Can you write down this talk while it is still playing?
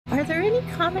Are there any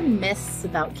common myths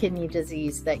about kidney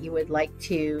disease that you would like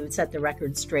to set the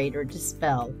record straight or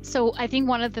dispel? So I think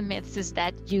one of the myths is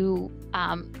that you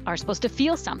are supposed to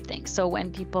feel something. So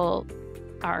when people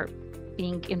are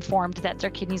being informed that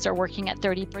their kidneys are working at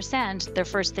 30%, their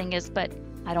first thing is, but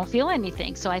I don't feel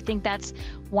anything. So I think that's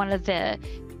one of the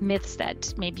myths,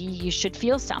 that maybe you should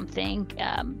feel something.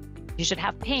 You should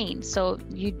have pain. So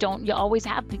you don't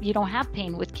have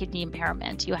pain with kidney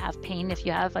impairment. You have pain if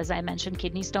you have, as I mentioned,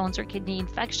 kidney stones or kidney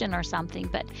infection or something.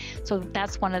 But so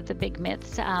that's one of the big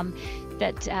myths, and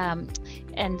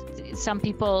some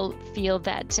people feel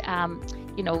that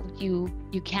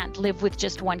you can't live with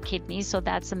just one kidney. So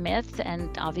that's a myth.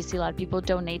 And obviously a lot of people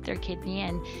donate their kidney,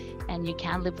 and you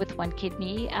can live with one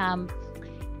kidney.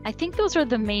 I think those are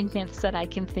the main myths that I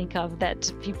can think of,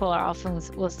 that people are often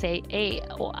will say, hey,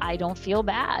 I don't feel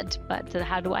bad, but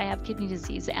how do I have kidney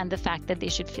disease? And the fact that they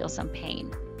should feel some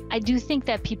pain. I do think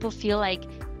that people feel like,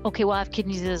 okay, well, I have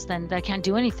kidney disease, then I can't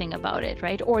do anything about it,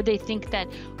 right? Or they think that,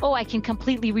 oh, I can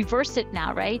completely reverse it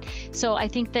now, right? So I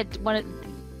think that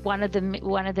one of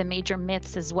the major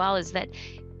myths as well is that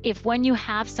when you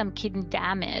have some kidney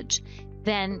damage,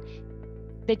 then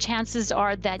the chances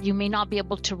are that you may not be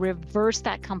able to reverse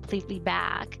that completely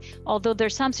back, although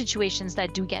there's some situations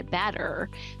that do get better,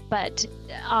 but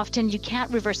often you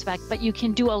can't reverse back, but you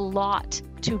can do a lot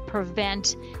to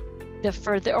prevent the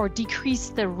further or decrease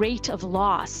the rate of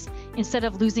loss. Instead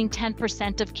of losing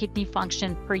 10% of kidney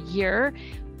function per year,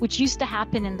 which used to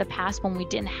happen in the past when we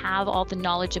didn't have all the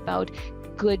knowledge about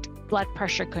good blood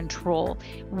pressure control,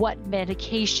 what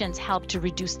medications help to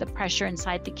reduce the pressure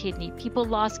inside the kidney. People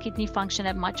lost kidney function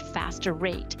at a much faster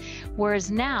rate.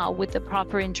 Whereas now, with the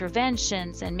proper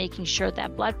interventions and making sure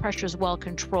that blood pressure is well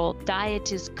controlled,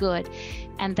 diet is good,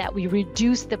 and that we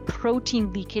reduce the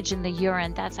protein leakage in the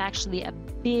urine, that's actually a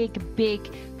big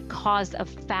cause of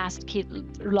fast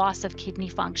loss of kidney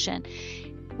function.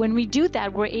 When we do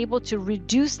that, we're able to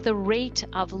reduce the rate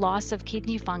of loss of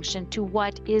kidney function to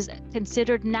what is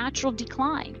considered natural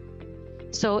decline.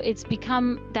 So it's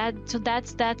become that. So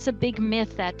that's a big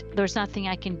myth, that there's nothing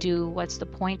I can do. What's the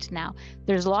point now?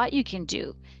 There's a lot you can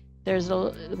do. There's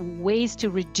ways to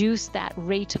reduce that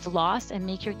rate of loss and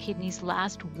make your kidneys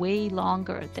last way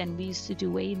longer than we used to do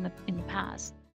way in the past.